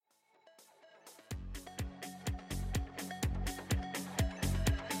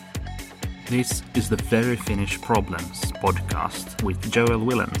This is the Very Finnish Problems podcast with Joel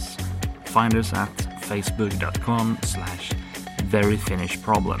Willens. Find us at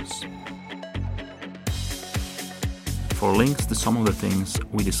facebook.com/veryfinishproblems. For links to some of the things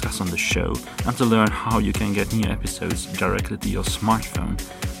we discuss on the show and to learn how you can get new episodes directly to your smartphone,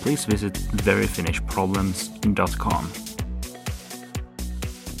 please visit veryfinishproblems.com.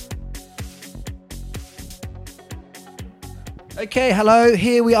 Okay, hello.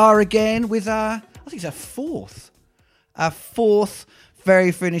 Here we are again with I think it's our fourth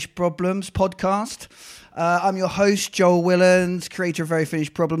Very Finnish Problems podcast. I'm your host, Joel Willens, creator of Very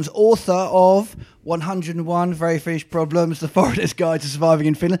Finnish Problems, author of 101 Very Finnish Problems, The Foreigner's Guide to Surviving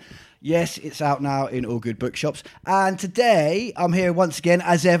in Finland. Yes, it's out now in all good bookshops. And today, I'm here once again,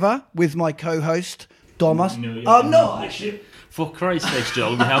 as ever, with my co-host, Thomas. No, I'm not, actually. For Christ's sake,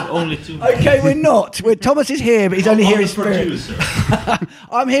 Joel, we have only two. Okay, we're not. Thomas is here, but he's only here in spirit. Producer.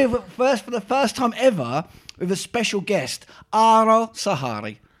 I'm here for the first time ever with a special guest, Aaro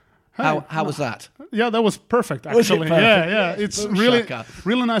Sahari. How was that? Yeah, that was perfect, actually. Was it perfect? Yeah. It's Boom really, shaka.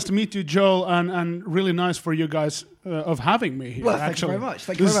 really nice to meet you, Joel, and really nice for you guys of having me here. Well, thank actually. you very much.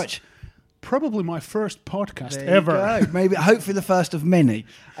 Thank you very much. Probably my first podcast There ever. you go. Maybe, hopefully, the first of many.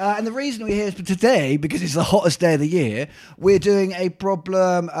 And the reason we're here is today, because it's the hottest day of the year, we're doing a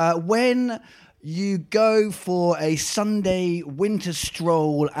problem when you go for a Sunday winter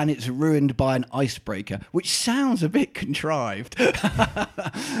stroll and it's ruined by an icebreaker, which sounds a bit contrived,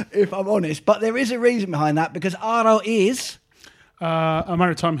 if I'm honest. But there is a reason behind that, because Aaro is A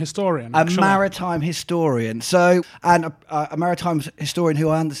maritime historian, a actually. maritime historian. So, and a maritime historian who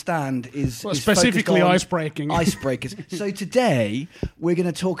I understand is specifically focused on icebreaking. Icebreakers. So today we're going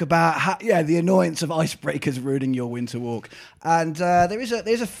to talk about the annoyance of icebreakers ruining your winter walk. And there's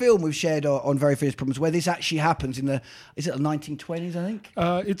a film we've shared on Very Finnish Problems where this actually happens in the 1920s, I think.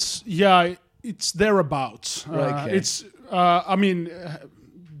 It's thereabouts. Right, okay.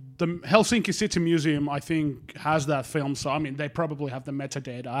 The Helsinki City Museum, I think, has that film. So, they probably have the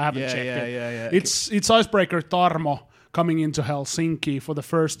metadata. I haven't checked it. Yeah. It's icebreaker Tarmo coming into Helsinki for the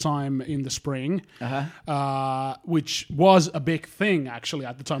first time in the spring, which was a big thing, actually,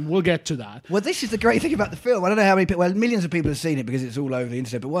 at the time. We'll get to that. Well, this is the great thing about the film. I don't know how many people, millions of people have seen it because it's all over the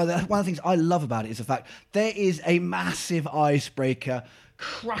internet. But one of the things I love about it is the fact there is a massive icebreaker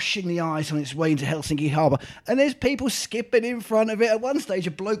crushing the ice on its way into Helsinki Harbour, and there's people skipping in front of it. At one stage,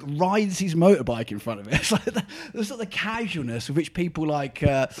 a bloke rides his motorbike in front of it. It's like the sort of casualness with which people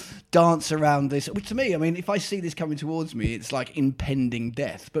dance around this. Which to me, if I see this coming towards me, it's like impending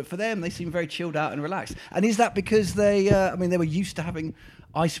death. But for them, they seem very chilled out and relaxed. And is that because they were used to having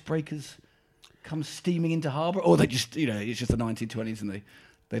icebreakers come steaming into harbour, or they just it's just the 1920s and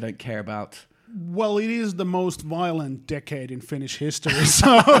they don't care about. Well, it is the most violent decade in Finnish history,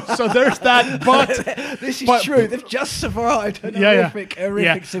 so there's that. But this is true. They've just survived an horrific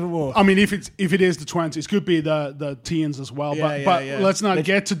civil war. If it is the 20s, could be the teens as well. But let's not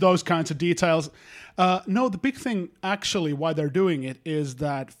get to those kinds of details. No, the big thing actually why they're doing it is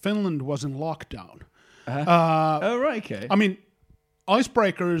that Finland was in lockdown. Okay.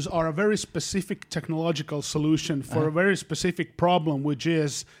 Icebreakers are a very specific technological solution for a very specific problem, which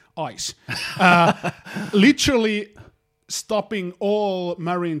is ice. Literally stopping all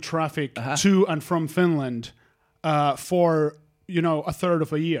marine traffic to and from Finland for a third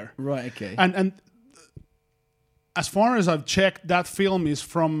of a year. Right. Okay. And as far as I've checked, that film is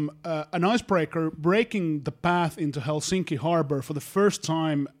from an icebreaker breaking the path into Helsinki Harbour for the first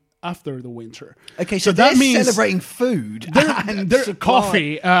time after the winter. Okay, so that means celebrating food and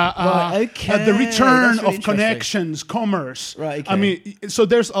coffee, right, okay. The return really of connections, commerce. Right, okay. So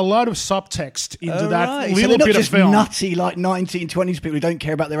there's a lot of subtext into that right. little so bit of film. Not just nutty like 1920s people who don't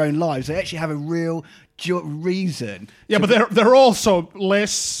care about their own lives. They actually have a real reason. Yeah, but they're also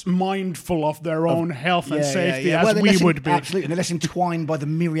less mindful of their own health and safety as we would be. Absolutely, and they're less entwined by the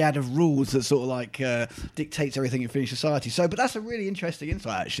myriad of rules that sort of dictates everything in Finnish society. So, but that's a really interesting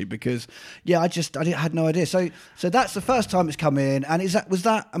insight actually, because I had no idea. So that's the first time it's come in, and was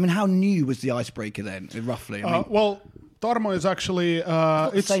that? How new was the icebreaker then, roughly? Well, Tarmo is actually it's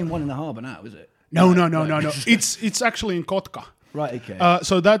the same one in the harbour now, is it? No. It's actually in Kotka. Right. Okay.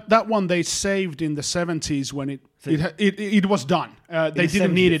 So that one they saved in the 70s when it was done. They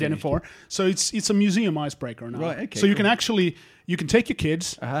didn't need it anymore. So it's a museum icebreaker now. Right. Okay. So you can take your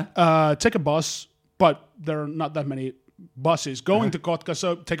kids, take a bus, but there are not that many buses going to Kotka.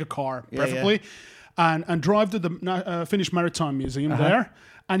 So take a car, preferably, and drive to the Finnish Maritime Museum there.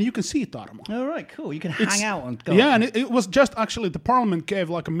 And you can see Tarmo. All right, cool. You can hang out on. And it was just actually the Parliament gave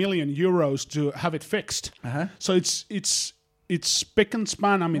 €1 million to have it fixed. So it's it's spick and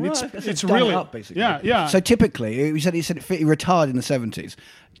span. I mean, Right, it's done really it up, basically. yeah. So typically, you said he retired in the 70s.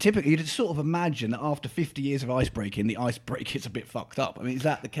 Typically, you'd sort of imagine that after 50 years of ice breaking, the ice break is a bit fucked up. I mean, is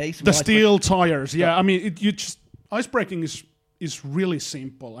that the case? The steel tires, yeah. I mean, ice breaking is really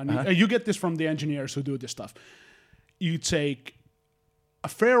simple, and you get this from the engineers who do this stuff. You take a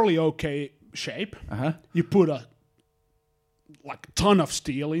fairly okay shape, you put a ton of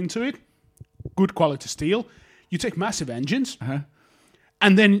steel into it, good quality steel. You take massive engines,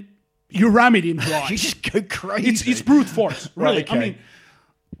 and then you ram it into ice. You just go crazy. It's brute force, really. Right, okay. I mean,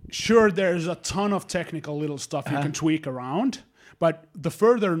 sure, there's a ton of technical little stuff you can tweak around, but the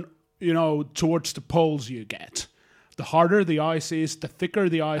further towards the poles you get, the harder the ice is, the thicker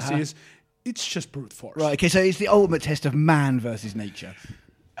the ice is. It's just brute force. Right, okay, so it's the ultimate test of man versus nature.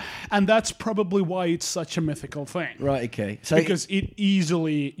 And that's probably why it's such a mythical thing. Right, okay. So because it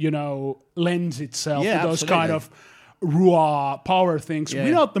easily, lends itself to those absolutely. kind of raw power things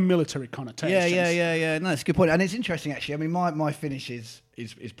without the military connotations. Yeah. No, that's a good point. And it's interesting, actually. I mean, my finish is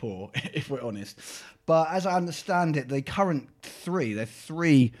poor, if we're honest. But as I understand it, the current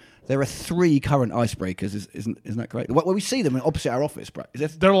there are three current icebreakers. Isn't that correct? Well, we see them opposite our office.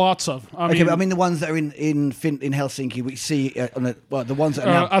 There are lots of. But I mean the ones that are in Helsinki. We see the ones that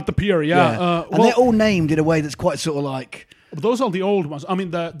are now at the pier. Yeah, and they're all named in a way that's quite sort of like. Those are the old ones. I mean,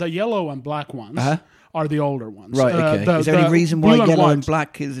 the yellow and black ones are the older ones. Right. Okay. Is there any reason why yellow and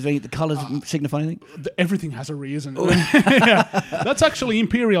black is? The colours signify anything? Everything has a reason. That's actually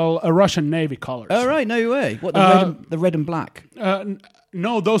Imperial Russian Navy colors. Oh right, no way. What the red and black?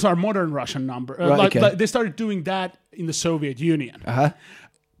 No, those are modern Russian numbers. Right, okay. They started doing that in the Soviet Union. I'm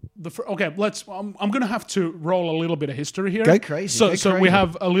going to have to roll a little bit of history here. Go crazy. So we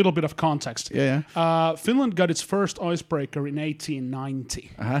have a little bit of context. Yeah. Finland got its first icebreaker in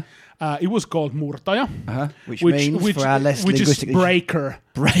 1890. It was called Murtaja, which means for our less which is linguistically breaker.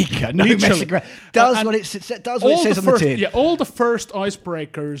 Breaker. No messing around. Does what it says on the tin. Yeah, all the first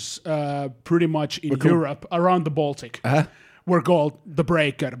icebreakers, pretty much in Europe, around the Baltic. Were called the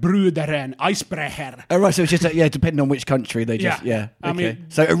breaker, bruderen, icebreaker. Oh, right, so it's just, depending on which country they just, okay. I mean,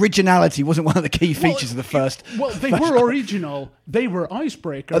 so originality wasn't one of the key features of the first. Well, they were original. They were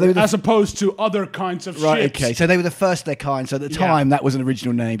icebreakers as opposed to other kinds of ships. Right, okay. So they were the first of their kind. So at the time, that was an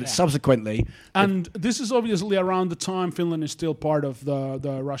original name, but subsequently... And this is obviously around the time Finland is still part of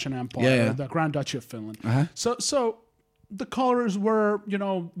the Russian Empire, the Grand Duchy of Finland. So the colors were,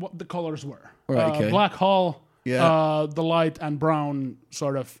 what the colors were. Right, okay. Black hull... the light and brown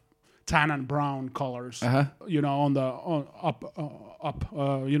sort of tan and brown colors, on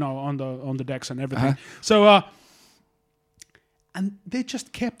the decks and everything. So, and they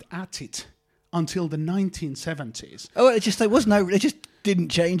just kept at it until the 1970s. Oh, it just didn't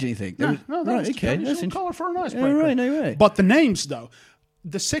change anything. That's color for an icebreaker. Right, no way. But the names, though,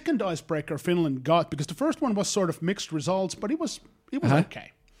 the second icebreaker Finland got, because the first one was sort of mixed results, but it was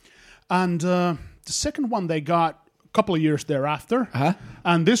okay, and. The second one they got a couple of years thereafter,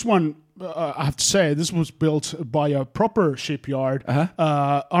 and this one, I have to say, this was built by a proper shipyard,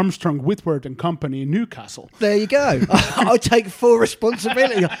 Armstrong, Whitworth and Company in Newcastle. There you go. I take full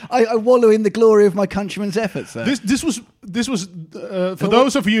responsibility. I wallow in the glory of my countrymen's efforts. There. This was for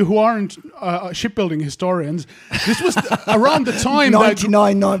those of you who aren't shipbuilding historians. This was around the time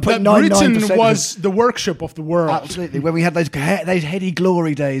that Britain was the workshop of the world. Absolutely, when we had those heady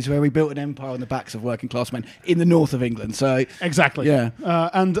glory days where we built an empire on the backs of working class men in the north of England. So exactly,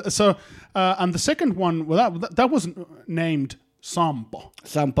 and the second one, that wasn't named Sampo.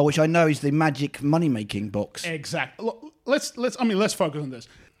 Sampo, which I know is the magic money-making box. Exactly. Let's focus on this.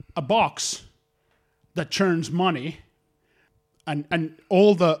 A box that churns money, and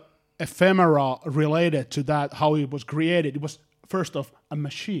all the ephemera related to that, how it was created. It was first off a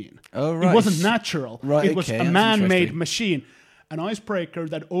machine. Oh, right. It wasn't natural. Right, it was a man-made machine. An icebreaker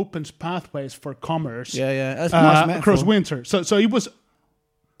that opens pathways for commerce. That's a nice across winter. So it was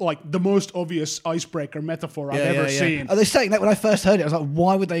like the most obvious icebreaker metaphor I've ever seen. Are they saying that when I first heard it? I was like,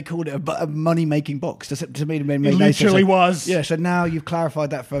 why would they call it a money-making box? To me, it made it literally was. Yeah, so now you've clarified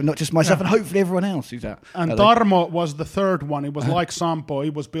that for not just myself and hopefully everyone else who's out. And Tarmo was the third one. It was like Sampo.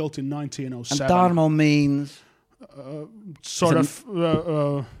 It was built in 1907. And Tarmo means?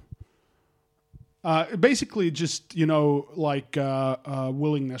 Basically just,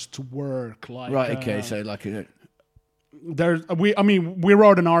 willingness to work. Right, okay, so like... we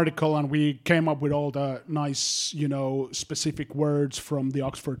wrote an article and we came up with all the nice, specific words from the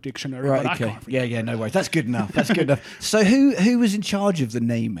Oxford Dictionary. Right, okay. Yeah, no worries. That's good enough. So who was in charge of the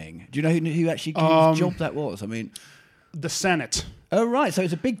naming? Do you know who actually whose job that was? I mean... The Senate. Oh, right. So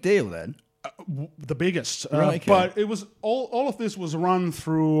it's a big deal then. the biggest. Right, okay. But it was all of this was run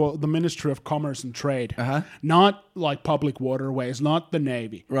through the Ministry of Commerce and Trade, not like public waterways, not the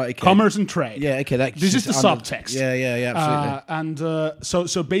Navy. Right, okay. Commerce and Trade. Yeah, okay. This is the subtext. Yeah, absolutely.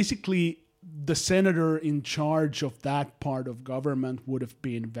 So basically, the senator in charge of that part of government would have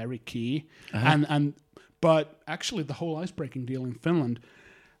been very key. But actually, the whole icebreaking deal in Finland,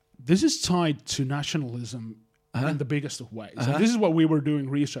 this is tied to nationalism in the biggest of ways. And this is what we were doing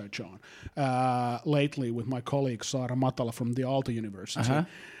research on lately with my colleague Saara Matala from the Aalto University.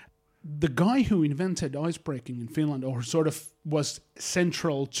 The guy who invented icebreaking in Finland, or sort of was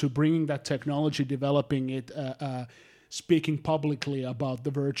central to bringing that technology, developing it, speaking publicly about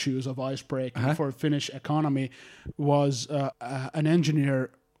the virtues of icebreaking for Finnish economy, was an engineer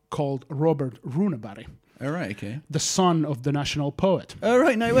called Robert Runeberg. All right, okay. The son of the national poet. Oh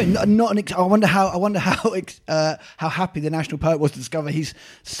right, no way. Not an. I wonder how happy the national poet was to discover his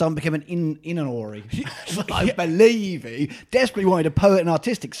son became an Inanori. I believe he desperately wanted a poet and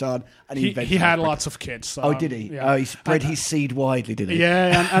artistic son, and he had lots of kids. So, oh, did he? Yeah. Oh, he spread his seed widely, did he?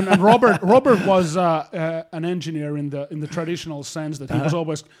 Yeah, and Robert was an engineer in the traditional sense that he was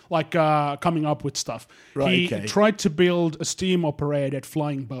always like coming up with stuff. Right, he tried to build a steam-operated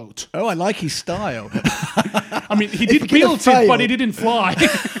flying boat. Oh, I like his style. I mean, he did build it, but he didn't fly.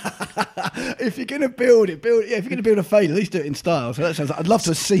 If you're going to build it, build. Yeah, if you're going to build a fail, at least do it in style. So that sounds. I'd love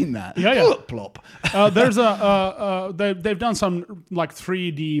to have seen that. Yeah. Plop. There's they've done some like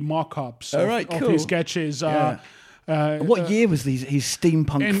 3D mock-ups of his sketches. What year was his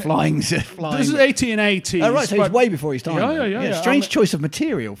steampunk flying? This is 1880s. Oh, right, so it's way before his time. Yeah. Strange choice of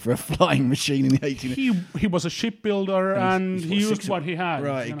material for a flying machine in the 1880s. He was a shipbuilder and he used what he had.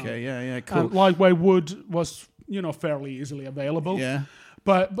 Right, okay, yeah, cool. And lightweight wood was, fairly easily available. Yeah.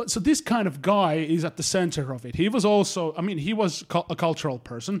 But so this kind of guy is at the center of it. He was also, he was a cultural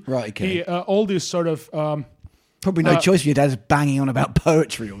person. Right, okay. All these sort of... Probably no choice for your dad's banging on about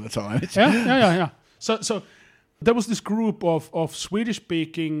poetry all the time. Yeah. So there was this group of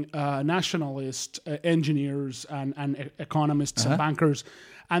Swedish-speaking nationalist engineers and economists and bankers,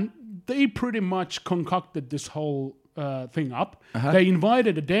 and they pretty much concocted this whole thing up. They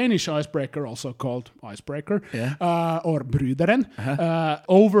invited a Danish icebreaker, also called icebreaker, or bryderen,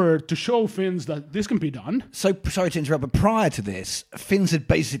 over to show Finns that this can be done. So, sorry to interrupt, but prior to this, Finns had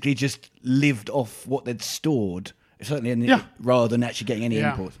basically just lived off what they'd stored, certainly rather than actually getting any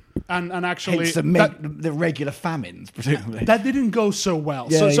imports. And actually... Hence the regular famines, presumably. That didn't go so well.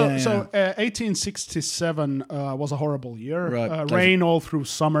 So 1867 was a horrible year. Right. Rain all through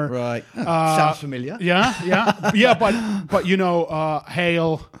summer. Right. Sounds familiar. Yeah. But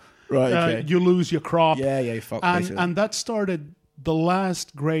hail. Right, okay. You lose your crop. Yeah, fuck. And that started the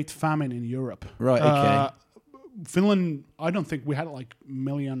last great famine in Europe. Right, okay. Finland, I don't think we had like 1.5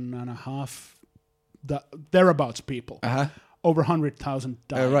 million, thereabouts people. Over 100,000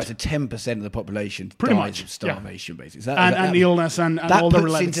 died. Oh, right, so 10% of the population pretty dies much of starvation, basically. And illness and all the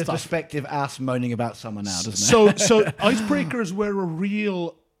related stuff. That puts into perspective us moaning about summer now, doesn't it? So icebreakers were a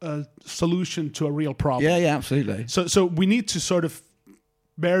real solution to a real problem. Yeah, absolutely. So we need to sort of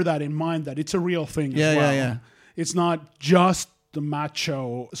bear that in mind, that it's a real thing as well. Yeah. It's not just the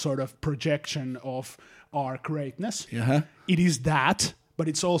macho sort of projection of our greatness. It is that, but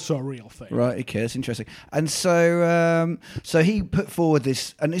it's also a real thing. Right, okay, that's interesting. And so he put forward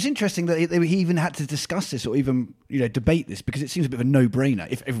this, and it's interesting that he even had to discuss this or even debate this, because it seems a bit of a no-brainer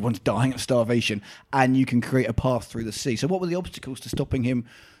if everyone's dying of starvation and you can create a path through the sea. So what were the obstacles to stopping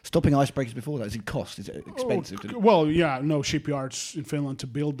icebreakers before that? Is it cost? Is it expensive? No shipyards in Finland to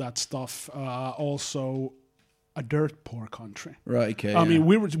build that stuff. Also, a dirt poor country. Right, okay. I mean,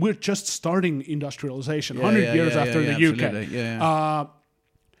 we're just starting industrialization 100 years after the UK. Yeah.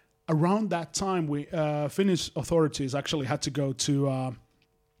 Around that time, Finnish authorities actually had to go to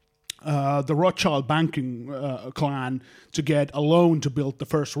the Rothschild banking clan to get a loan to build the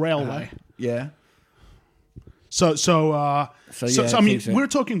first railway. Yeah. So we're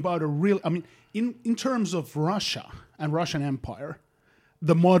talking about a real. I mean, in terms of Russia and Russian Empire,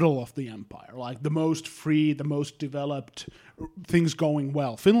 the model of the empire, like the most free, the most developed, things going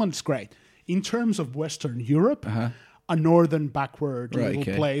well. Finland's great. In terms of Western Europe, a northern backward little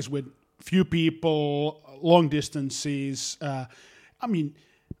place with few people, long distances.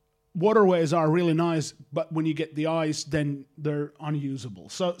 Waterways are really nice, but when you get the ice, then they're unusable.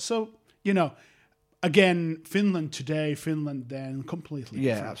 So again, Finland today, Finland then, completely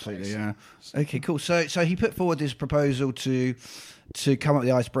different absolutely, place. yeah. Okay, cool. So he put forward this proposal to come up with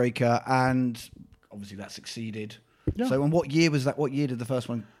the icebreaker, and obviously that succeeded. Yeah. So, and what year was that? What year did the first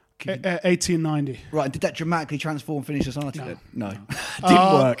one? 1890. Right, and did that dramatically transform Finnish society? No.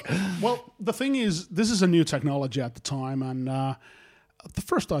 Didn't work. Well, the thing is, this is a new technology at the time, and the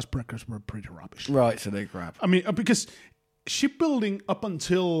first icebreakers were pretty rubbish. Right, so they're crap. I mean, because shipbuilding up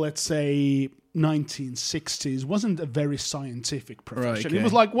until, let's say, 1960s wasn't a very scientific profession. Right, okay. It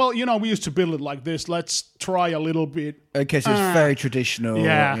was like, well, we used to build it like this. Let's try a little bit. Okay, so it's very traditional.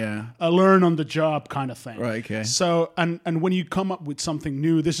 Yeah, a learn on the job kind of thing. Right, okay. So, and when you come up with something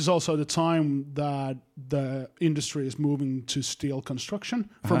new, this is also the time that the industry is moving to steel construction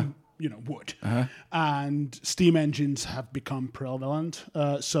from wood, and steam engines have become prevalent.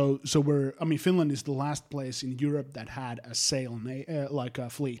 So Finland is the last place in Europe that had a like a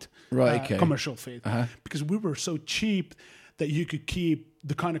fleet, right? Okay. Commercial fleet, because we were so cheap that you could keep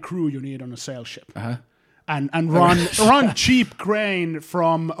the kind of crew you need on a sail ship. And run cheap grain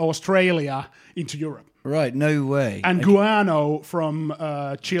from Australia into Europe. Right, no way. And guano from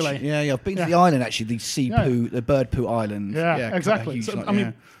Chile. Yeah, I've been to the island actually, the bird poo island. Yeah, exactly.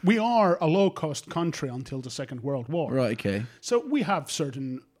 So, we are a low-cost country until the Second World War. Right, okay. So we have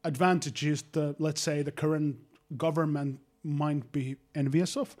certain advantages that, let's say, the current government might be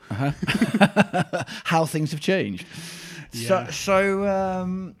envious of. How things have changed. Yeah.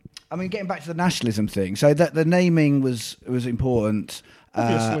 So getting back to the nationalism thing, so that the naming was important.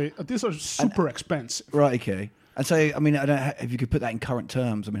 Obviously, these are super expensive. Right, okay. And so, I don't know if you could put that in current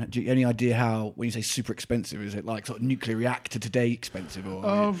terms. Do you have any idea how, when you say super expensive, is it like sort of nuclear reactor today expensive? Or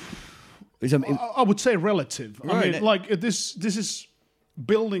I would say relative. Right. This is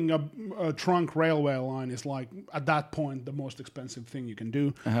building a trunk railway line is like, at that point, the most expensive thing you can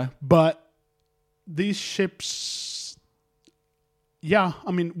do. But these ships,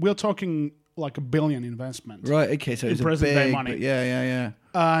 we're talking like $1 billion investment. Right, okay, so it's present day money. Yeah.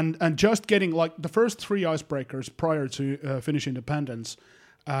 And just getting like the first 3 icebreakers prior to Finnish independence,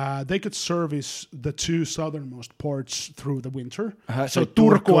 they could service the 2 southernmost ports through the winter. So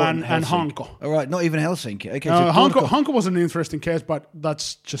Turku and Hanko. All right, not even Helsinki. Okay, so Hanko was an interesting case, but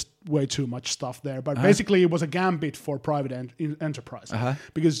that's just way too much stuff there. But basically, it was a gambit for private enterprise.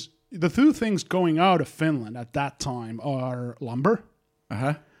 Because the 2 things going out of Finland at that time are lumber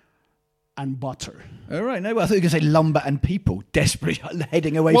and butter. All right, no, I thought you were going to say lumber and people desperately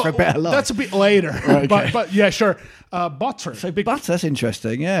heading away for a better life. That's a bit later, right, okay. but yeah, sure. Butter. So butter, that's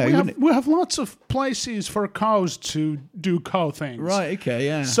interesting, yeah. We have lots of places for cows to do cow things. Right, okay,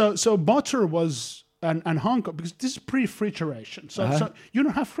 yeah. So butter was, and Hanko, because this is pre-refrigeration. So you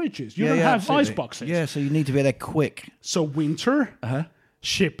don't have fridges. You don't have absolutely. ice boxes. Yeah, so you need to be there quick. So winter,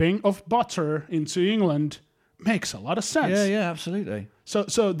 shipping of butter into England makes a lot of sense. Yeah, absolutely.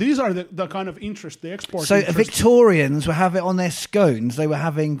 So these are the kind of interest the export. So Victorians were having on their scones. They were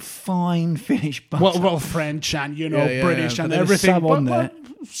having fine Finnish butter. Well, French and British and everything. But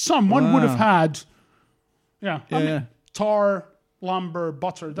someone would have had. Yeah. Tar, lumber,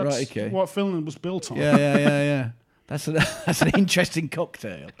 butter. That's what Finland was built on. Yeah. That's an interesting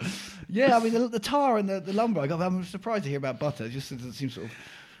cocktail. Yeah, the tar and the lumber. I'm surprised to hear about butter. It just doesn't seem sort of.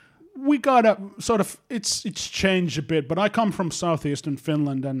 We got a sort of it's changed a bit, but I come from southeastern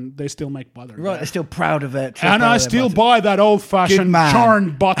Finland and they still make butter. Right, they're still proud of it. And I still buy that old-fashioned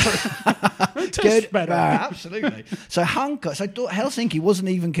churned butter. It tastes better. Absolutely. So Hanko, Helsinki wasn't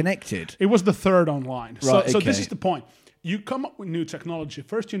even connected. It was the third online. Right, so this is the point. You come up with new technology.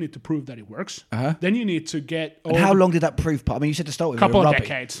 First, you need to prove that it works. Then you need to get. And how long did that prove? You said to start with. Couple of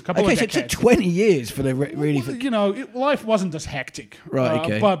decades. So it took 20 years for the really. Life wasn't as hectic. Right.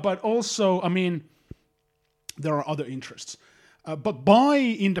 Okay. But also, there are other interests. But by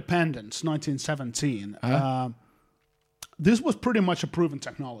independence, 1917, this was pretty much a proven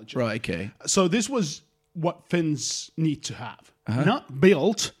technology. Right. Okay. So this was what Finns need to have, not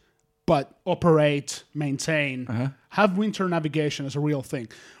built, but operate, maintain, have winter navigation as a real thing.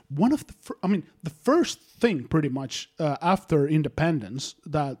 One of the first thing pretty much after independence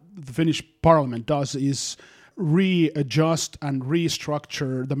that the Finnish parliament does is readjust and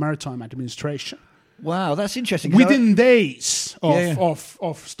restructure the maritime administration. Wow, that's interesting. Within days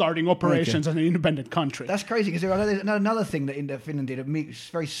of starting operations as an independent country. That's crazy because another thing that Finland did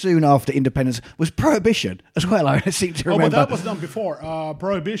very soon after independence was prohibition as well. I seem to remember. Oh, but that was done before.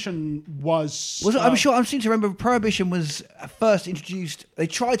 Prohibition was. I seem to remember prohibition was first introduced. They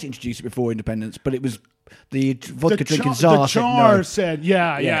tried to introduce it before independence, but it was. The vodka drinking czar said, screw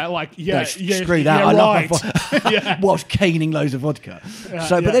that. I love whilst caning loads of vodka.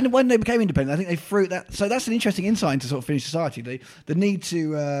 But then when they became independent, I think they threw that. So that's an interesting insight into sort of Finnish society. The need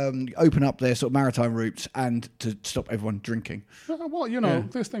to open up their sort of maritime routes and to stop everyone drinking.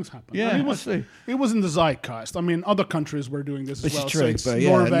 These things happen. Yeah, it was in the zeitgeist. Other countries were doing this as well. This is true. So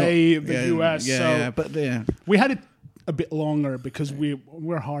Norway, the US. But we had it a bit longer because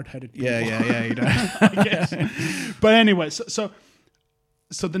we're hard-headed people. Yeah. You know. I guess. But anyway, so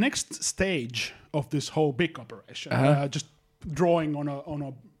the next stage of this whole big operation, just drawing on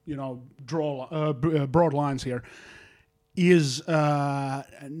a broad lines here, is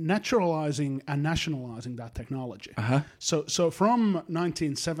naturalizing and nationalizing that technology. So from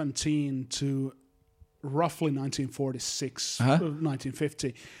 1917 to roughly 1946,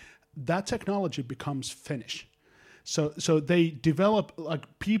 1950, that technology becomes Finnish. So they develop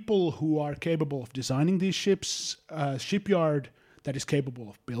like people who are capable of designing these ships, shipyard that is capable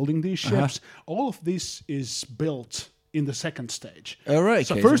of building these ships. All of this is built in the second stage. All right.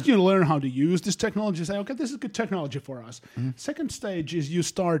 So first you learn how to use this technology. Say, okay, this is good technology for us. Second stage is you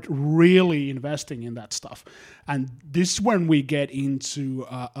start really investing in that stuff. And this is when we get into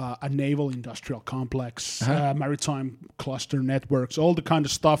a naval industrial complex, maritime cluster networks, all the kind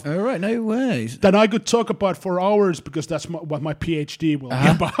of stuff. All right, no ways. That I could talk about for hours because that's what my PhD will be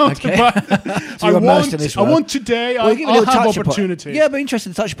about. Okay. But So I want today, Well, I'll have opportunity. Yeah, but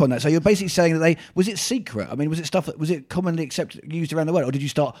interesting to touch upon that. So you're basically saying that was it secret? I mean, was it stuff that was it commonly accepted, used around the world, or did you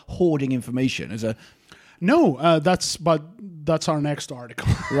start hoarding information as a? No, that's our next article.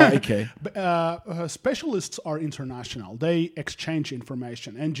 Right. Okay. Specialists are international. They exchange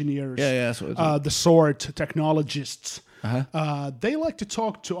information. Engineers, that's what the sort, technologists. They like to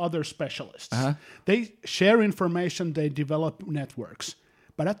talk to other specialists. They share information. They develop networks.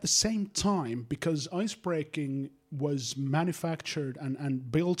 But at the same time, because icebreaking was manufactured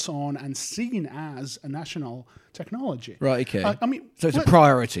and built on and seen as a national technology. Right, okay. I mean, so it's a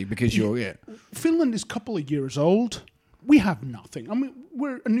priority because you're... Finland is a couple of years old. We have nothing. I mean,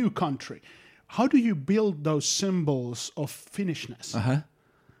 we're a new country. How do you build those symbols of Finnishness?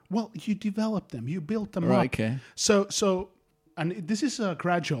 Well, you develop them. You build them up. Right, okay. So, and this is a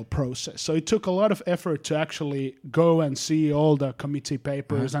gradual process. So it took a lot of effort to actually go and see all the committee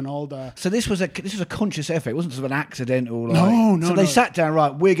papers and all the... So this was a conscious effort. It wasn't sort of an accidental... No. So they sat down,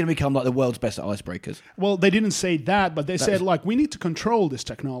 right, we're going to become like the world's best at icebreakers. Well, they didn't say that, but they said, like, we need to control this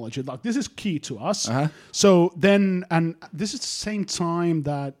technology. Like, this is key to us. So then, and this is the same time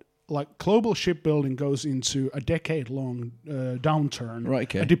that, like, global shipbuilding goes into a decade-long downturn. Right,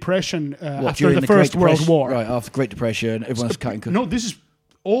 okay. A depression after the First World War. Right, after the Great Depression, everyone's cutting... No, this is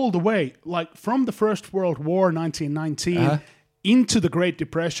all the way. Like, from the First World War, 1919, into the Great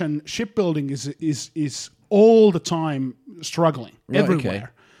Depression, shipbuilding is all the time struggling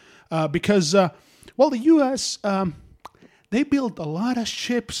everywhere. Okay. Because, the U.S... they built a lot of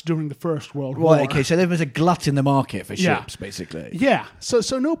ships during the First World War. Right, okay, so there was a glut in the market for ships, basically. Yeah, so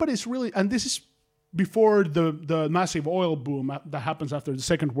nobody's really... And this is before the massive oil boom that happens after the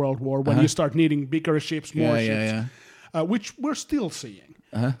Second World War, when you start needing bigger ships, more ships, which we're still seeing.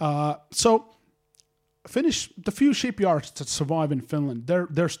 So the few shipyards that survive in Finland,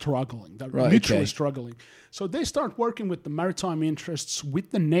 they're struggling. They're literally struggling. So they start working with the maritime interests,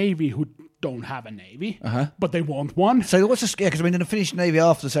 with the Navy, who don't have a Navy, but they want one. So what's the scare? Because I mean, the Finnish Navy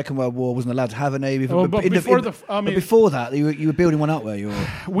after the Second World War wasn't allowed to have a Navy. But before that, you were building one up, were you?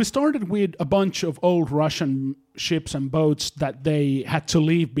 We started with a bunch of old Russian ships and boats that they had to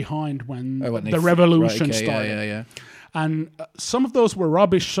leave behind when the revolution started. Yeah. And some of those were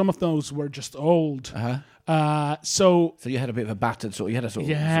rubbish. Some of those were just old. So you had a bit of a battered sort. You had a sort.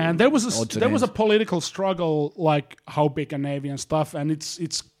 Yeah, and there was a political struggle, like how big a Navy and stuff, and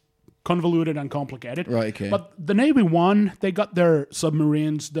it's convoluted and complicated. Right. Okay. But the Navy won. They got their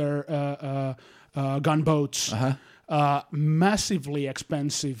submarines, their gunboats. Massively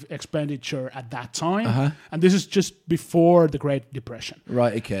expensive expenditure at that time, and this is just before the Great Depression.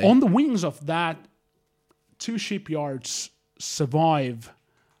 Right. Okay. On the wings of that, 2 shipyards survive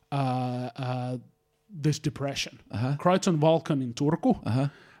this depression. Kriton Vulcan in Turku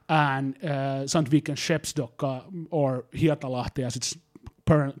and Sandviken Skeppsdocka, or Hietalahti as it's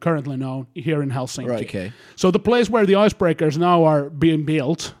currently known, here in Helsinki. Right, okay. So the place where the icebreakers now are being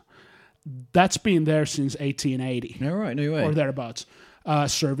built, that's been there since 1880. No, right, no way. Or thereabouts.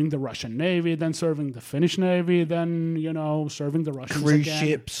 Serving the Russian Navy, then serving the Finnish Navy, then, serving the Russians Cruise again.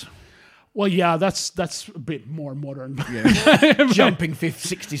 ships. Well, yeah, that's a bit more modern. Yeah. Jumping 50,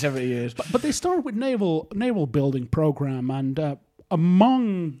 60, 70 years. But they start with naval building program, and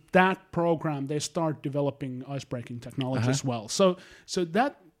among that program, they start developing icebreaking technology as well. So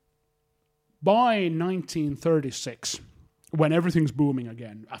that by 1936, when everything's booming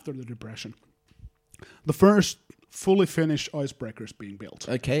again after the Depression, the first fully finished icebreakers being built.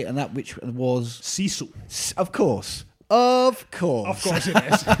 Okay, and that which was Sisu. Of course. Of course it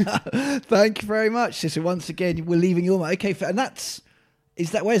is. Thank you very much, Sisu. Once again, we're leaving your... Okay, and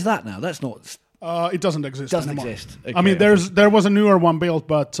where's that now? That's not... It doesn't exist Doesn't anymore. exist. Okay. I mean, there was a newer one built,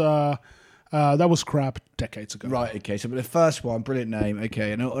 but that was scrapped decades ago. Right, okay. So, but the first one, brilliant name,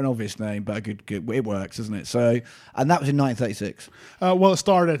 okay, an obvious name, but a good, it works, doesn't it? So, and that was in 1936. Well, it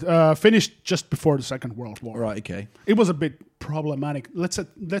started, finished just before the Second World War. Right, okay. It was a bit problematic. Let's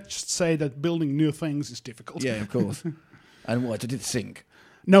say that building new things is difficult. Yeah, of course. And what, did it sink?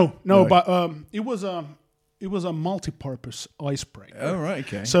 No, but it was a multi-purpose icebreaker. Oh, right,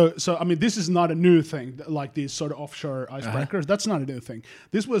 okay. So I mean, this is not a new thing, like these sort of offshore icebreakers. That's not a new thing.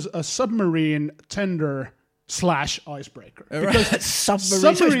 This was a submarine tender / icebreaker. Because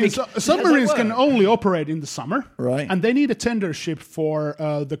submarines can only operate in the summer. Right. And they need a tender ship for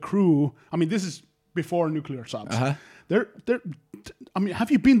the crew. I mean, this is before nuclear subs. They're I mean,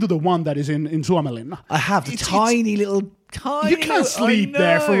 have you been to the one that is in Suomenlinna? I have. The tiny little... You can't sleep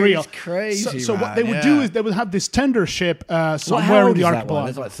there for real. It's crazy, So what they would do is they would have this tender ship somewhere in the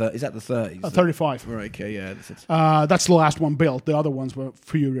archipelago. Is that the 30s? 35. Right, okay, yeah. That's the last one built. The other ones were a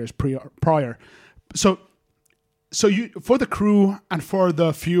few years prior. So you, for the crew and for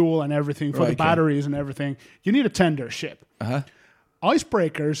the fuel and everything, for the batteries and everything, you need a tender ship.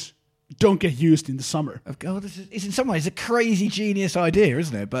 Icebreakers don't get used in the summer. God, it's in some ways a crazy genius idea,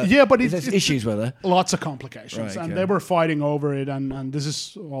 isn't it? But yeah, but there's issues with it. Lots of complications, Right, and okay. they were fighting over it, and this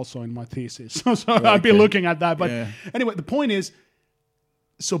is also in my thesis. So I'd be looking at that. But anyway, the point is,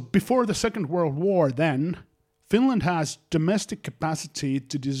 so before the Second World War, then Finland has domestic capacity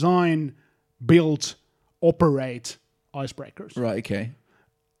to design, build, operate icebreakers. Right, okay.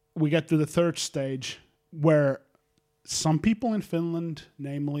 We get to the third stage where some people in Finland,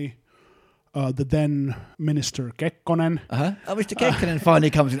 namely the then Minister Kekkonen. Oh, Mr. Kekkonen finally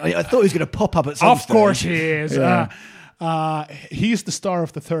comes in. I thought he was going to pop up at some Of stage. course he is. Yeah. He's the star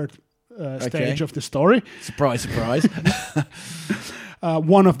of the third stage of the story. Surprise, surprise.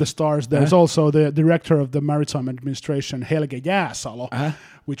 One of the stars. There's also the director of the Maritime Administration, Helge Jääsalo,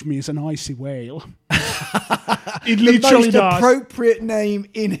 which means an icy whale. It literally the most does. appropriate name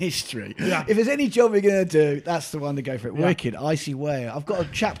in history. Yeah. If there's any job you're going to do, that's the one to go for it. Wicked, icy whale. I've got a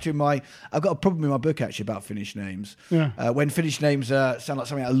chapter I've got a problem in my book actually about Finnish names. Yeah. When Finnish names sound like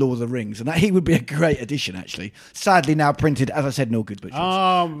something out of Lord of the Rings, and he would be a great addition actually. Sadly now printed, as I said, in all good butchers.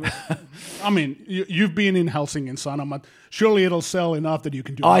 I mean, you've been in Helsinki and Sanomat. Surely it'll sell enough that you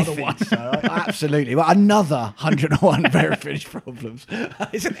can do I another think one. so. Absolutely. Well, another 101 very Finnish problems.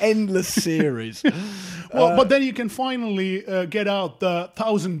 It's an endless series. Well, but then you can finally get out the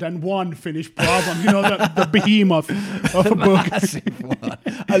 1001 Finnish problem, the behemoth of a book. Massive one.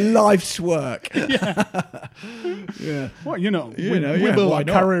 A life's work. Yeah. Well, we yeah, build why our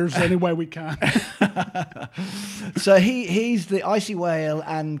not? careers any way we can. So he's the icy whale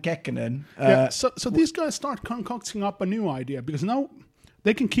and Kekkonen. So these guys start concocting up a new idea because now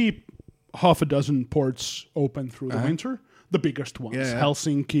they can keep half a dozen ports open through the winter. The biggest ones,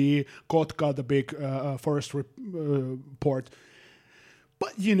 Helsinki, Kotka, the big forestry port.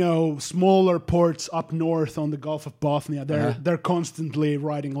 But smaller ports up north on the Gulf of Bothnia, they're constantly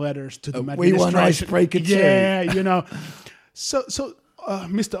writing letters to the administration. We want icebreaker too. Yeah, So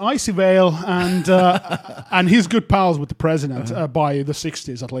Mr. Icy Whale and he's good pals with the president by the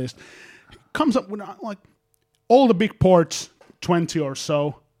 60s at least, comes up with like all the big ports, 20 or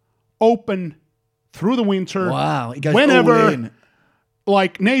so, open through the winter. Wow, it goes whenever, all in.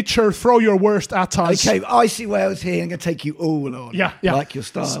 Like nature, throw your worst at us. Okay, icy whale's here. I'm going to take you all on. Yeah. Like your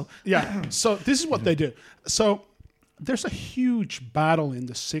style. Yeah. So this is what they do. So there's a huge battle in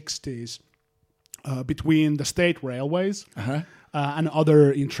the 60s between the state railways and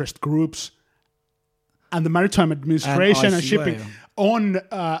other interest groups and the Maritime Administration and shipping on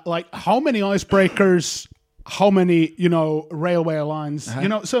like how many icebreakers, how many railway lines.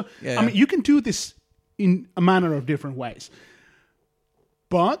 So I mean, you can do this in a manner of different ways.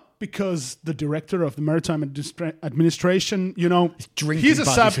 But because the director of the Maritime Administration, he's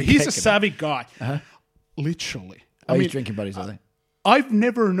a savvy guy. Literally. I mean, he's drinking buddies, are they? I've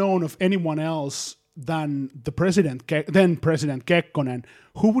never known of anyone else than the then President Kekkonen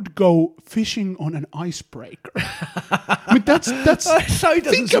who would go fishing on an icebreaker. I mean, that's so it doesn't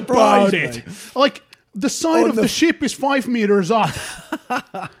think surprise about me. it. Like the side of the ship is 5 meters up.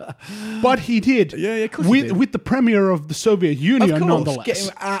 But he did. Yeah, of course he did. With the premier of the Soviet Union, Of course, nonetheless. getting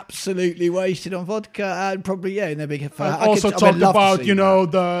absolutely wasted on vodka and probably in their big. Also talked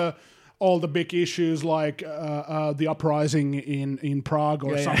about all the big issues like the uprising in Prague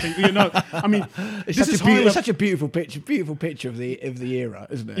or something. I mean, it's such a beautiful picture of the era,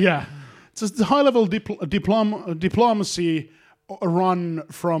 isn't it? Yeah, it's the high level diplomacy run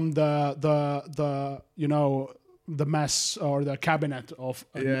from the the mess or the cabinet of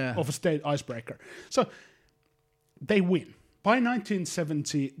a state icebreaker. So they win. By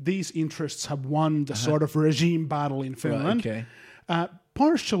 1970, these interests have won the sort of regime battle in Finland. Right, okay.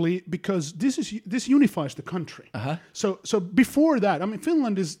 Partially because this unifies the country. So before that, I mean,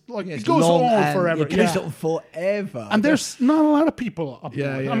 Finland is like it goes on forever. It goes on forever. And there's not a lot of people up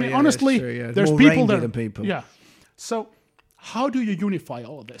there. I mean, honestly, there's more people reindeer there. than people. Yeah. So how do you unify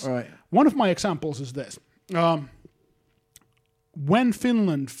all of this? Right. One of my examples is this. When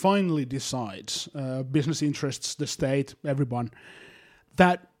Finland finally decides, business interests, the state, everyone,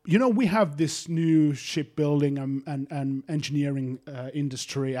 that we have this new shipbuilding and engineering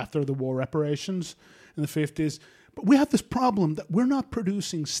industry after the war reparations in the 50s. But we have this problem that we're not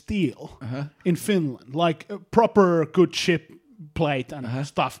producing steel in Finland, like a proper good ship plate and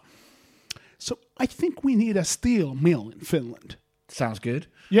stuff. So I think we need a steel mill in Finland. Sounds good.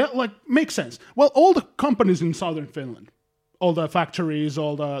 Yeah, like, makes sense. Well, all the companies in southern Finland, all the factories,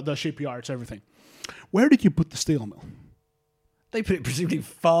 all the shipyards, everything. Where did you put the steel mill? They put it presumably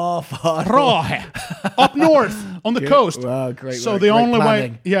far Raahe, up north on the coast. Wow, great. So work, the great only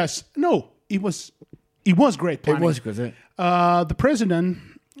planning. way, yes, no, it was great planning. It was good. The president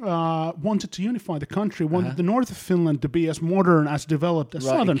wanted to unify the country, wanted the north of Finland to be as modern, as developed as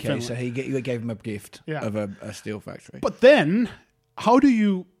southern Finland. So you gave him a gift of a steel factory. But then, how do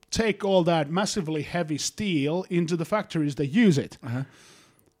you take all that massively heavy steel into the factories that use it?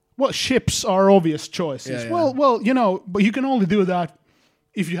 Well, ships are obvious choices. Yeah. Well, but you can only do that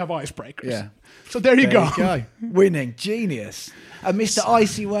if you have icebreakers. Yeah. So there you go. Winning. Genius. And Mr.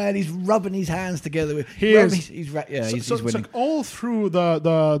 Icy Whale, he's rubbing his hands together with... He's winning. So all through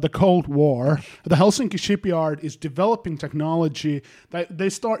the Cold War, the Helsinki shipyard is developing technology. They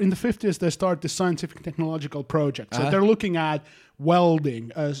start in the 50s. They start the scientific technological project. So they're looking at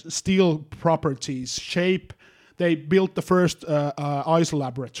welding, steel properties, shape. They built the first ice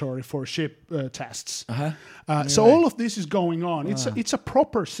laboratory for ship tests. So all of this is going on. It's a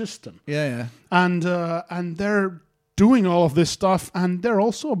proper system. Yeah. And they're doing all of this stuff, and they're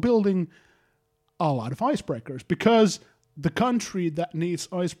also building a lot of icebreakers, because the country that needs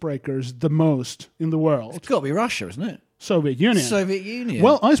icebreakers the most in the world... It's got to be Russia, isn't it? Soviet Union.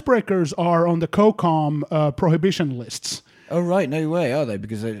 Well, icebreakers are on the COCOM prohibition lists. Oh, right. No way, are they?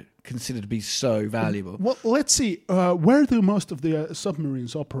 Because they're considered to be so valuable. Well, let's see. Where do most of the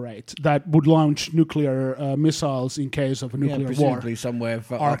submarines operate that would launch nuclear missiles in case of a nuclear war? Presumably somewhere...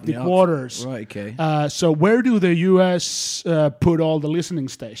 Arctic waters. Right, okay. So where do the U.S. put all the listening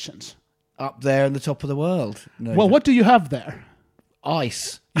stations? Up there in the top of the world. No, well, what do you have there?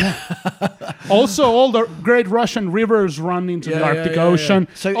 Ice. Also, all the great Russian rivers run into the Arctic Ocean.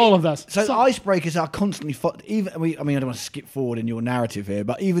 So all of that. So icebreakers are constantly I don't want to skip forward in your narrative here,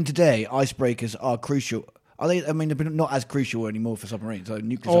 but even today, icebreakers are crucial. Are they? I mean, they're not as crucial anymore for submarines. So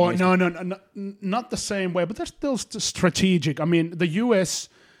nuclear submarines. No, not the same way. But they're still strategic. I mean, the U.S.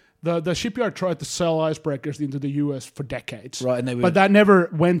 The shipyard tried to sell icebreakers into the U.S. for decades, right? But that never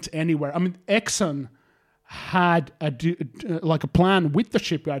went anywhere. I mean, Exxon had a plan with the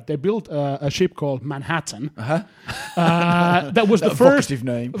shipyard. They built a ship called Manhattan. That was the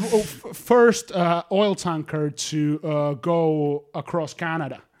first oil tanker to go across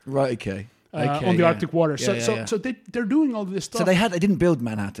Canada. Right. Okay. On the Arctic water. So they're doing all this stuff. So they didn't build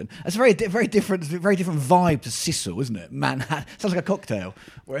Manhattan. It's a very different vibe to Sissel, isn't it? Manhattan sounds like a cocktail.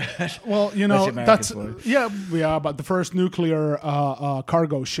 Well, but the first nuclear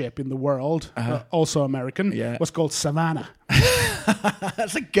cargo ship in the world, also American, was called Savannah.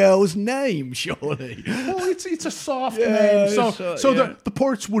 That's a girl's name, surely. Well, it's a soft name. So the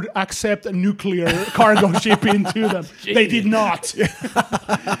ports would accept a nuclear cargo ship into them. They did not.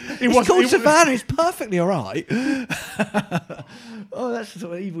 It's called Savannah. It's perfectly all right. Oh, that's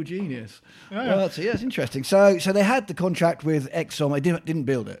sort of evil genius. Well, that's interesting. So they had the contract with Exxon. They didn't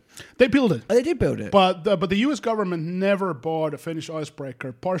build it. They built it. Oh, they did build it. But the U.S. government never bought a Finnish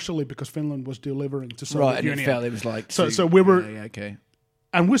icebreaker, partially because Finland was delivering to Soviet Union. It felt it was like... So we were... Yeah, okay.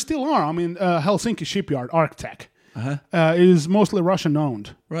 And we still are. I mean, Helsinki shipyard, Arctech, is mostly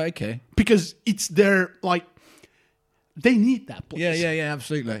Russian-owned. Right, okay. Because it's their, they need that place. Yeah,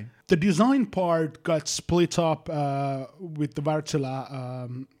 absolutely. The design part got split up with the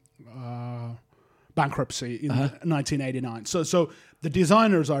Wärtsilä bankruptcy in 1989. So the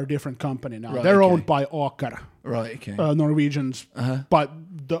designers are a different company now. Right, They're owned by Aker. Right, okay. Norwegians. But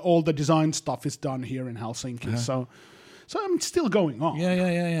all the design stuff is done here in Helsinki. So it's still going on.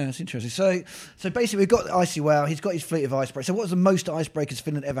 Yeah. It's interesting. So basically, we've got Icy Whale. He's got his fleet of icebreakers. So what was the most icebreakers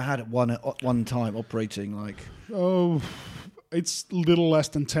Finland ever had at one time operating? it's little less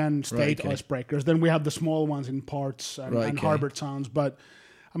than 10 state Right, okay. icebreakers. Then we have the small ones in ports and, Right, and okay. harbor towns. But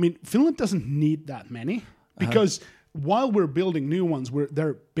I mean, Finland doesn't need that many because while we're building new ones,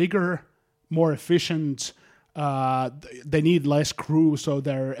 they're bigger, more efficient. They need less crew, so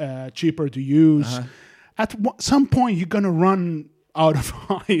they're cheaper to use. At some point, you're gonna run out of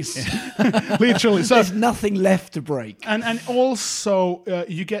ice, literally. So There's nothing left to break. and also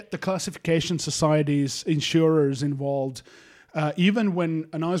you get the classification societies, insurers involved. Even when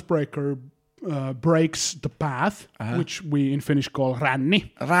an icebreaker breaks the path, which we in Finnish call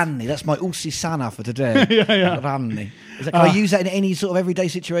ränni. Ranni, that's my Ussi sana for today. Ranni. Can I use that in any sort of everyday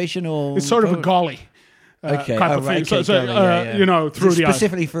situation, or It's sort of a gully. Okay, type of thing. So, you know, through the ice.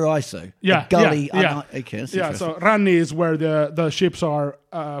 specifically for ISO. Yeah, a gully. yeah. Okay, that's Yeah, interesting. so ränni is where the ships are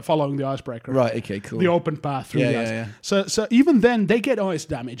following the icebreaker. Right. Okay. Cool. The open path through Yeah, the ice. yeah, So even then, they get ice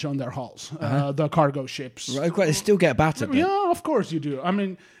damage on their hulls, the cargo ships. Right. Quite. They still get battered. then. Yeah, of course you do. I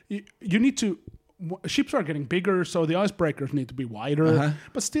mean, you need to. Ships are getting bigger, so the icebreakers need to be wider.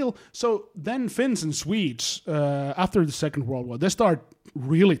 But still, so then Finns and Swedes, after the Second World War, they start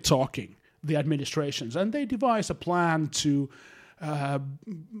really talking, the administrations, and they devise a plan to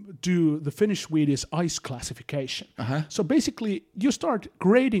do the Finnish-Swedish ice classification. So basically, you start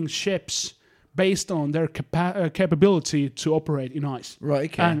grading ships based on their capability to operate in ice,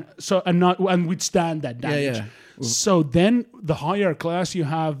 Right, okay. and withstand that damage. yeah. So then, the higher class you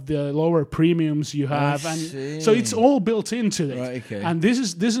have, the lower premiums you have, and see. so it's all built into it. Right, okay. And this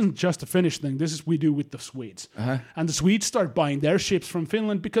isn't just a Finnish thing. This is we do with the Swedes, and the Swedes start buying their ships from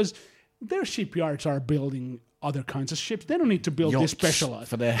Finland because their shipyards are building other kinds of ships. They don't need to build this Yachts specialized.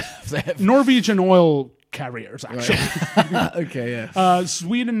 for their Norwegian oil carriers, actually. okay. Yeah.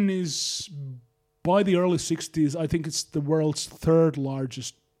 Sweden is, by the early 60s, I think it's the world's third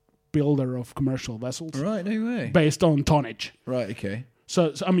largest builder of commercial vessels, Right. No way. based on tonnage. Right. Okay.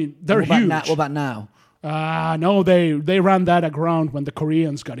 So I mean, they're What about huge. What about now? No, they ran that aground when the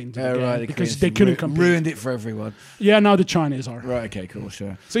Koreans got into the game Right. because Koreans they couldn't compete. Ruined it for everyone. Yeah, now the Chinese are. Right. Okay. Cool.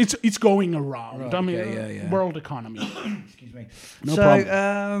 Sure. So it's going around. Right, I mean, okay, yeah. world economy. Excuse me. No so,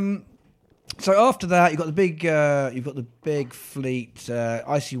 problem. So after that, you've got the big fleet,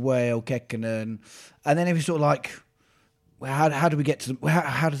 Icy Whale, Kekkonen, and then if you sort of like, well, how do we get to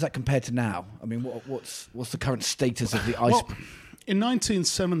how does that compare to now? I mean, what's the current status of the ice? Well, in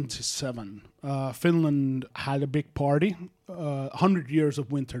 1977, Finland had a big party, 100 years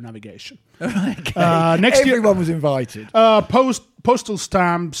of winter navigation. Okay. Next year, Everyone was invited. postal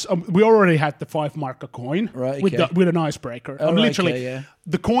stamps. We already had the 5 mark coin Right, with okay. with an icebreaker. Oh, right, Literally, okay, yeah.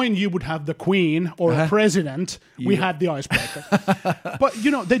 the coin you would have the queen or a president. We had the icebreaker. But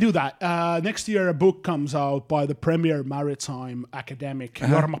you know they do that. Next year, a book comes out by the premier maritime academic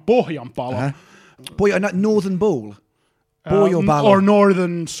Jorma Pohjanpalo. Boy, Northern Ball. Boy or Ball. Or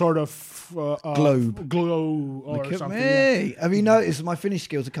northern sort of Globe. or Look at something. me. Have you noticed my Finnish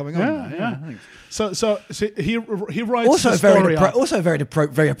skills are coming on? Yeah, now? yeah. Thanks. So he writes Also the a story.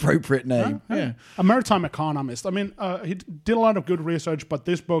 very appropriate name. Yeah. A maritime economist. I mean, he did a lot of good research, but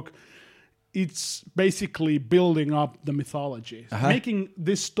this book, it's basically building up the mythology, making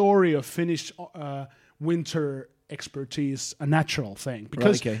this story of Finnish winter expertise a natural thing,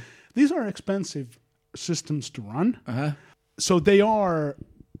 because okay. these are expensive systems to run. So they are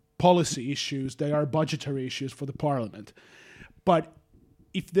policy issues, they are budgetary issues for the parliament. But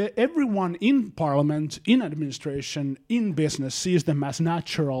if everyone in parliament, in administration, in business sees them as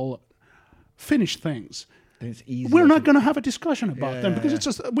natural Finnish things, It's easy. we're not going to have a discussion about them because it's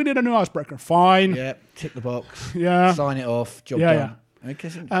just, we need a new icebreaker. Fine. Yeah, tick the box. Yeah. Sign it off. Job Yeah, done. Okay.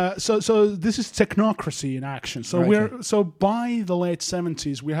 So this is technocracy in action. So Right, by the late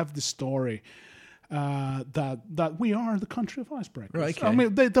 70s, we have this story that we are the country of icebreakers. Right, okay. I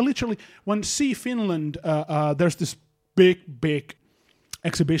mean, they literally, when Sea Finland, there's this big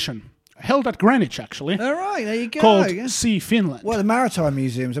exhibition held at Greenwich, actually, All right, there you go. called yeah. Sea Finland. Well, the maritime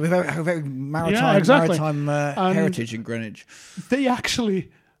museums. We have a very maritime, Yeah, exactly. heritage in Greenwich.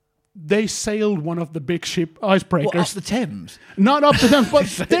 They sailed one of the big ship icebreakers. What, up the Thames? Not up to them, but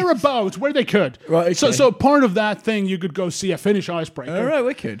thereabouts where they could. Right, okay. So part of that thing, you could go see a Finnish icebreaker. All right,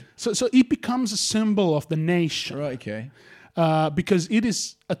 wicked. So it becomes a symbol of the nation. Right, okay. Because it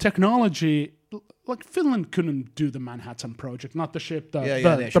is a technology. Like Finland couldn't do the Manhattan Project, not the ship, the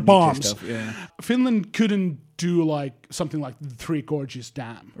actual bombs. nuclear stuff, yeah. Finland couldn't do like something like the Three Gorges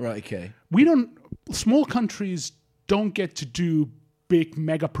Dam. Right, okay. Small countries don't get to do big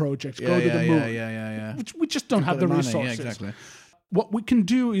mega projects, go to the moon. Yeah. We just don't have the money, resources. Yeah, exactly. What we can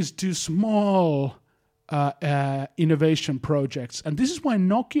do is do small innovation projects. And this is why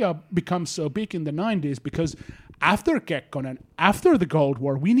Nokia becomes so big in the 90s, because after Kekkonen, after the Cold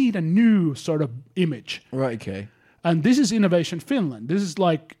War, we need a new sort of image. Right, okay. And this is Innovation Finland. This is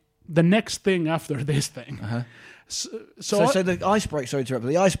like the next thing after this thing. So the icebreaker, sorry to interrupt,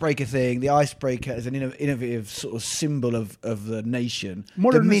 the icebreaker is an innovative sort of symbol of the nation.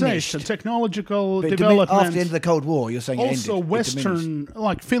 Modernization, technological development. After the end of the Cold War, you're saying also it Western,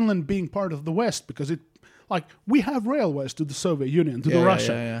 like Finland being part of the West, because we have railways to the Soviet Union, to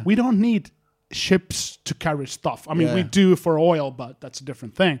Russia. Yeah. We don't need ships to carry stuff. I mean, we do for oil, but that's a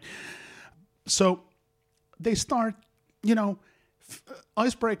different thing. So they start,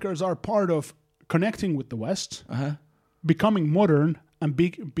 icebreakers are part of connecting with the West, becoming modern, and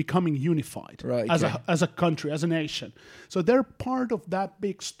becoming unified as a country, as a nation. So they're part of that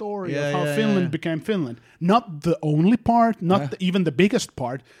big story of how Finland became Finland. Not the only part, not even the biggest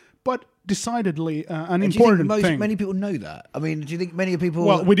part, but decidedly an important thing. Many people know that. I mean, do you think many people...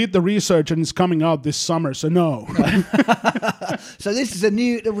 Well, we did the research and it's coming out this summer, so no. So this is a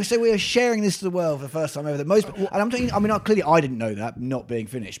new... So we are sharing this to the world for the first time ever. That most, and I'm thinking, clearly I didn't know that, not being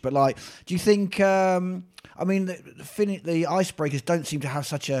Finnish, but do you think... the icebreakers don't seem to have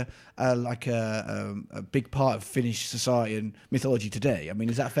such a big part of Finnish society and mythology today. I mean,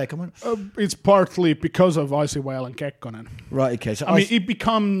 is that a fair comment? It's partly because of Icy Whale and Kekkonen. Right, okay. So it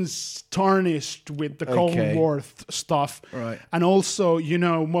becomes tarnished with the Cold War stuff. Right. And also,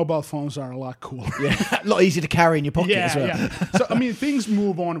 mobile phones are a lot cooler. Yeah, a lot easier to carry in your pocket as well. Yeah. So, things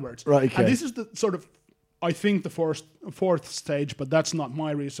move onwards. Right, okay. And this is the sort of, I think, the fourth stage, but that's not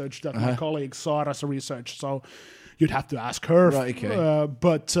my research. That's my colleague Saara's research. So you'd have to ask her. Right, okay.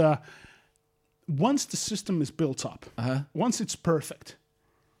 But once the system is built up, once it's perfect,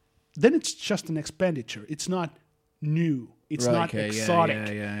 then it's just an expenditure. It's not new. It's not exotic.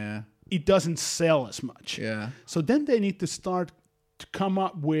 Yeah. It doesn't sell as much. Yeah. So then they need to start to come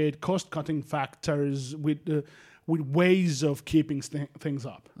up with cost-cutting factors, with ways of keeping things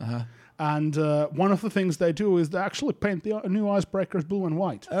up. And one of the things they do is they actually paint the new icebreakers blue and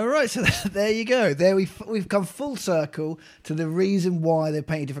white. All right, so there you go. There we've come full circle to the reason why they're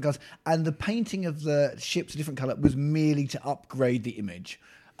painting different colours. And the painting of the ships a different colour was merely to upgrade the image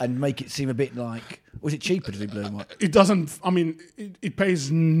and make it seem a bit like... Was it cheaper to do blue and white? It doesn't... it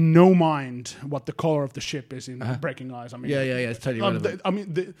pays no mind what the colour of the ship is in Breaking Ice. Yeah, it's totally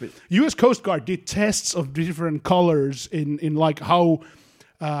relevant. The US Coast Guard did tests of different colours in like how...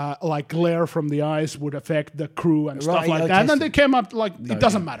 glare from the ice would affect the crew and stuff like that. And then they came up it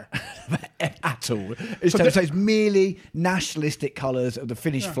doesn't matter. At all. So it's merely nationalistic colours of the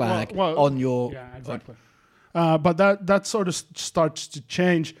Finnish flag on your... Yeah, exactly. But that sort of starts to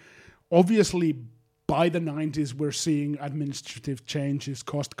change. Obviously, by the 90s, we're seeing administrative changes,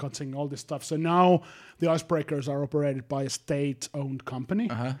 cost cutting, all this stuff. So now the icebreakers are operated by a state-owned company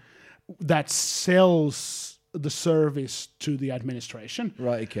that sells the service to the administration.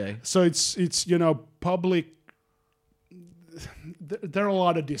 Right, okay. So it's public. There are a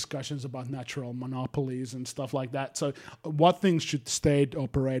lot of discussions about natural monopolies and stuff like that. So what things should state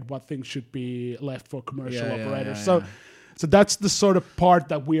operate, what things should be left for commercial operators. So that's the sort of part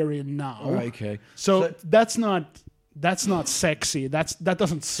that we're in now. Right, okay. So that's not sexy. That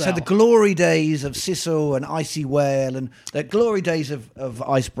doesn't sell. So the glory days of Sissel and Icy Whale and the glory days of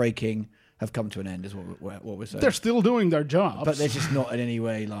icebreaking have come to an end, is what we're saying. They're still doing their jobs. But they're just not in any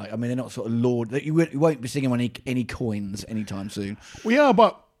way they're not sort of you won't be seeing them on any coins anytime soon. Well, yeah,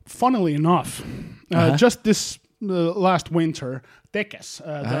 but funnily enough, just this last winter, Tekes,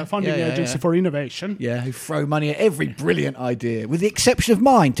 the funding agency for innovation. Yeah, who throw money at every brilliant idea, with the exception of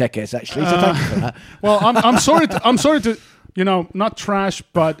mine, Tekes, actually. So thank you for that. Well, I'm sorry to not trash,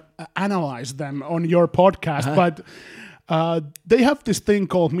 but analyze them on your podcast, but... they have this thing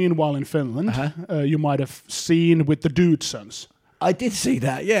called Meanwhile in Finland. You might have seen with the Dudesons. I did see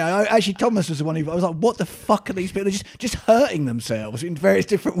that, yeah. Actually, Thomas was the one who... I was like, what the fuck are these people? They're just hurting themselves in various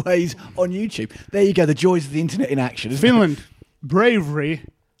different ways on YouTube. There you go, the joys of the internet in action. Finland, bravery,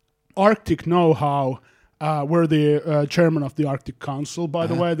 Arctic know-how. We're the chairman of the Arctic Council, by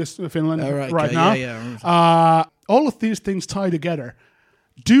the way, this Finland right now. Yeah. All of these things tie together.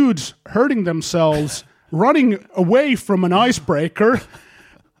 Dudes hurting themselves... running away from an icebreaker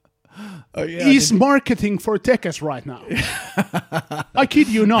is marketing for Tekes right now. I kid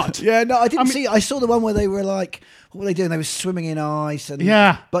you not. Yeah, no, I didn't see. I saw the one where they were like, what were they doing? They were swimming in ice. And,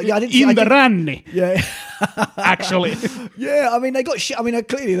 but I didn't see the Ranni. Yeah. Actually. Yeah, they got shit.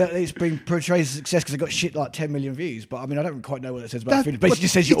 Clearly it's been portrayed as a success because they got shit like 10 million views. But I don't quite know what it says about Finland. Basically,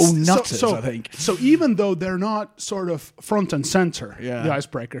 just says you're all nutters, I think. So even though they're not sort of front and center, the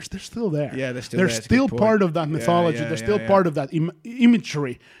icebreakers, they're still there. Yeah, they're still there. They're still part of that mythology. They're still part of that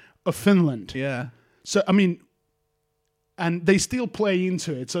imagery of Finland. Yeah. So, and they still play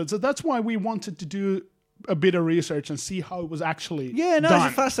into it. So that's why we wanted to do a bit of research and see how it was actually done. It's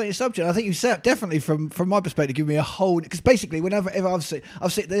a fascinating subject. I think you said definitely from my perspective, give me a whole, because basically whenever I've seen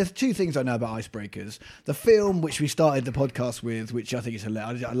there's two things I know about icebreakers: the film, which we started the podcast with, which I think is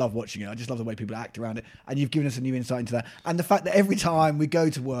hilarious. I love watching it. I just love the way people act around it, and you've given us a new insight into that. And the fact that every time we go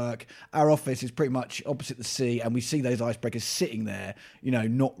to work, our office is pretty much opposite the sea, and we see those icebreakers sitting there,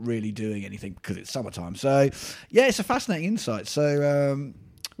 not really doing anything because it's summertime. So yeah, it's a fascinating insight. So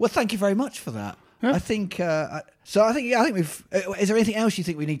well, thank you very much for that. Yeah. I think we've. Is there anything else you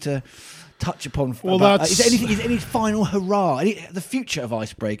think we need to touch upon? Is there any final hurrah? The future of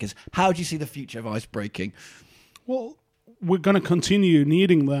icebreakers. How do you see the future of icebreaking? Well, we're going to continue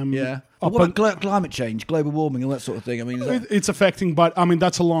needing them. Yeah. What about climate change, global warming, all that sort of thing? I mean, it's affecting, but I mean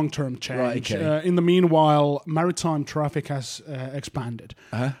that's a long-term change. Right, okay. In the meanwhile, maritime traffic has expanded.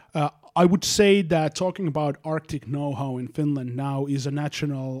 Uh-huh. I would say that talking about Arctic know-how in Finland now is a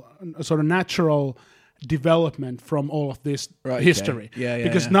sort of natural development from all of this history. Okay.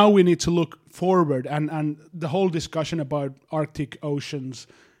 Because now we need to look forward, and the whole discussion about Arctic oceans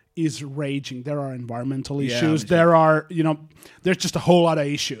is raging. There are environmental issues. There are, there's just a whole lot of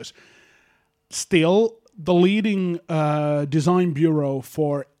issues. Still, the leading design bureau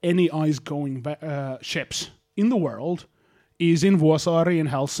for any ice-going ships in the world is in Vuosaari in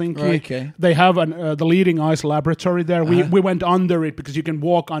Helsinki. Right, okay. They have the leading ice laboratory there. We went under it because you can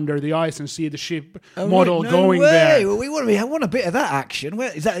walk under the ice and see the ship model going there. Well, I want a bit of that action.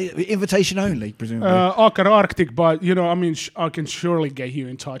 Where is that? Invitation only, presumably. Aker Arctic, but I can surely get you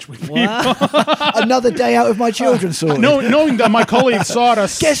in touch with people. Another day out of my children, sorted. Knowing that my colleague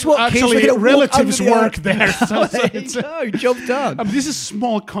Sarah's guess what, actually relatives work there. So job done. I mean, this is a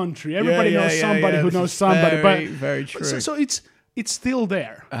small country. Everybody knows somebody who knows somebody. Very true. So it's still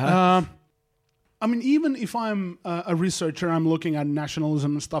there. Uh-huh. I mean, even if I'm a researcher, I'm looking at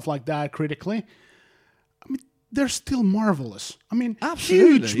nationalism and stuff like that critically. I mean, they're still marvelous. I mean,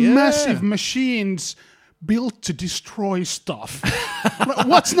 huge, massive machines built to destroy stuff.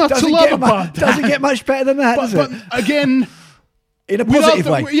 What's not to love about that? Doesn't get much better than that, does it? But again, in a positive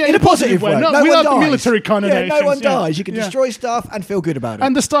way. In a positive way. No without the military connotations. No one dies. You can destroy stuff and feel good about it.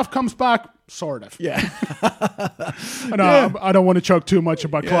 And the stuff comes back, sort of. Yeah. I don't want to choke too much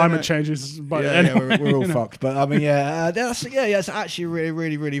about climate changes. But anyway, we're all fucked. But I mean, it's actually a really,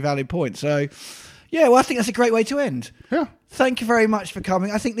 really, really valid point. So, well, I think that's a great way to end. Yeah. Thank you very much for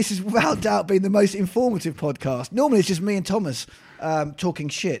coming. I think this is without doubt been the most informative podcast. Normally it's just me and Thomas talking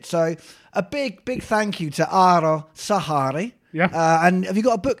shit. So a big, big thank you to Aaro Saari. Yeah. And have you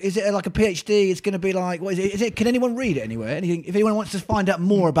got a book? Is it like a PhD? It's going to be like, what is it? Can anyone read it anywhere? Anything? If anyone wants to find out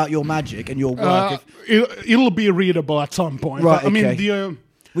more about your magic and your work. It'll be readable at some point. Right, I mean,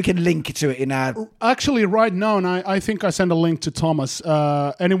 we can link to it in our... Actually, right now, and I think I sent a link to Thomas.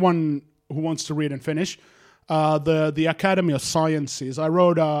 Anyone who wants to read and finish, the Academy of Sciences, I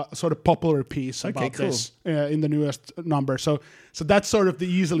wrote a sort of popular piece about this in the newest number. So that's sort of the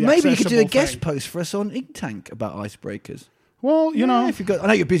easily accessible Maybe you could do a guest thing. post for us on Ink Tank about icebreakers. Well, if you got, I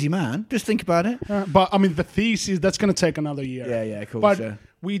know you're a busy man. Just think about it. But I mean, the thesis that's going to take another year. Yeah, cool. But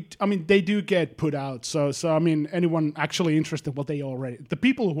they do get put out. So I mean, anyone actually interested? Well, the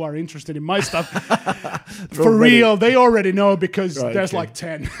people who are interested in my stuff, for real, they already know because there's like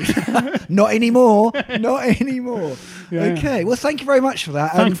 10. Not anymore. Okay. Well, thank you very much for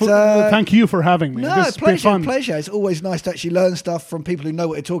that. Thank you for having me. No, pleasure. It's always nice to actually learn stuff from people who know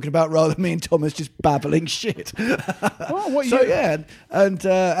what they're talking about, rather than me and Thomas just babbling shit. And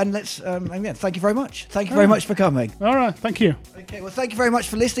let's thank you very much. Thank you very much for coming. All right, thank you. Okay, well, thank you very much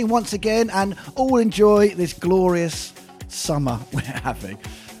for listening once again, and all enjoy this glorious summer we're having.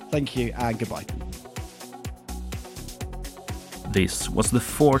 Thank you, and goodbye. This was the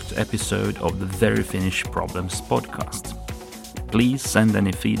 4th episode of the Very Finnish Problems podcast. Please send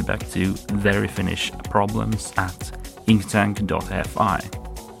any feedback to veryfinishproblems@inktank.fi.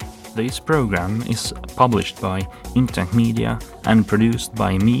 This program is published by Inktank Media and produced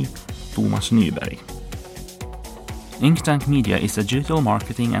by me, Thomas Nyberg. Inktank Media is a digital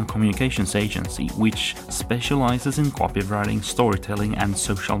marketing and communications agency which specializes in copywriting, storytelling and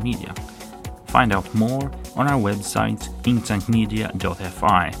social media. Find out more on our website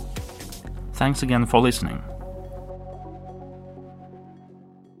inktankmedia.fi. Thanks again for listening.